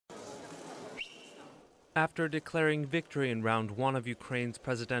After declaring victory in round one of Ukraine's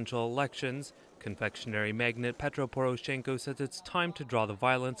presidential elections, confectionery magnate Petro Poroshenko says it's time to draw the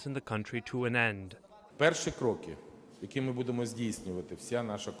violence in the country to an end. Перші кроки, які ми будемо здійснювати, вся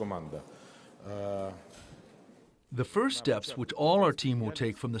наша команда. The first steps, which all our team will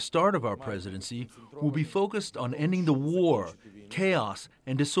take from the start of our presidency, will be focused on ending the war, chaos,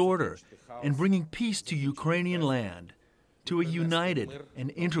 and disorder, and bringing peace to Ukrainian land, to a united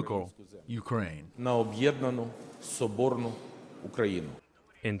and integral Ukraine. На об'єднану, соборну Україну.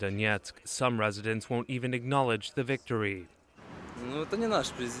 In Donetsk, some residents won't even acknowledge the victory.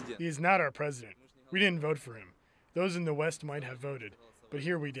 He is not our president. We didn't vote for him. Those in the West might have voted, but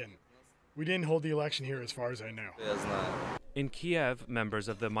here we didn't. We didn't hold the election here as far as I know. In Kiev, members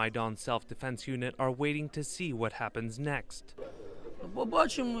of the Maidan self-defense unit are waiting to see what happens next.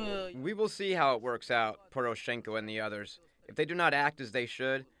 We will see how it works out, Poroshenko and the others. If they do not act as they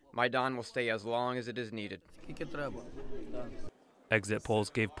should, Maidan will stay as long as it is needed. Exit polls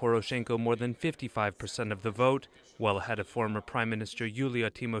gave Poroshenko more than 55% of the vote, well ahead of former Prime Minister Yulia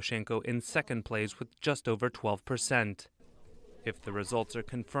Tymoshenko in second place with just over 12%. If the results are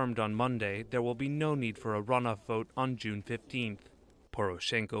confirmed on Monday, there will be no need for a runoff vote on June 15th.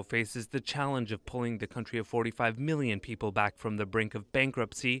 Poroshenko faces the challenge of pulling the country of 45 million people back from the brink of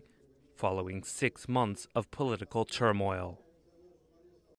bankruptcy following 6 months of political turmoil.